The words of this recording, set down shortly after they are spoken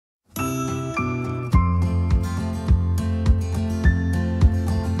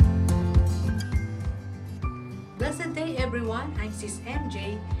everyone, I'm Sis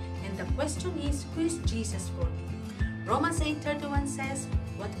MJ, and the question is, who is Jesus for me? Romans 8:31 says,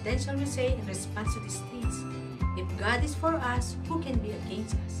 "What then shall we say in response to these things? If God is for us, who can be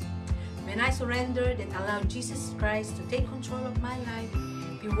against us?" When I surrendered and allowed Jesus Christ to take control of my life,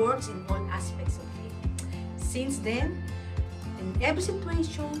 He works in all aspects of it. Since then, in every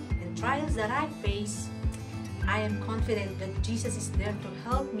situation and trials that I face, I am confident that Jesus is there to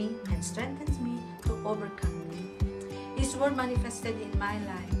help me and strengthens me to overcome them. His word manifested in my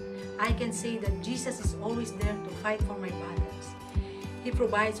life. I can say that Jesus is always there to fight for my battles. He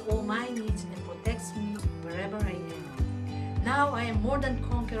provides all my needs and protects me wherever I am. Now I am more than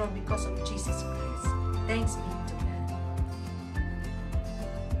conqueror because of Jesus Christ. Thanks be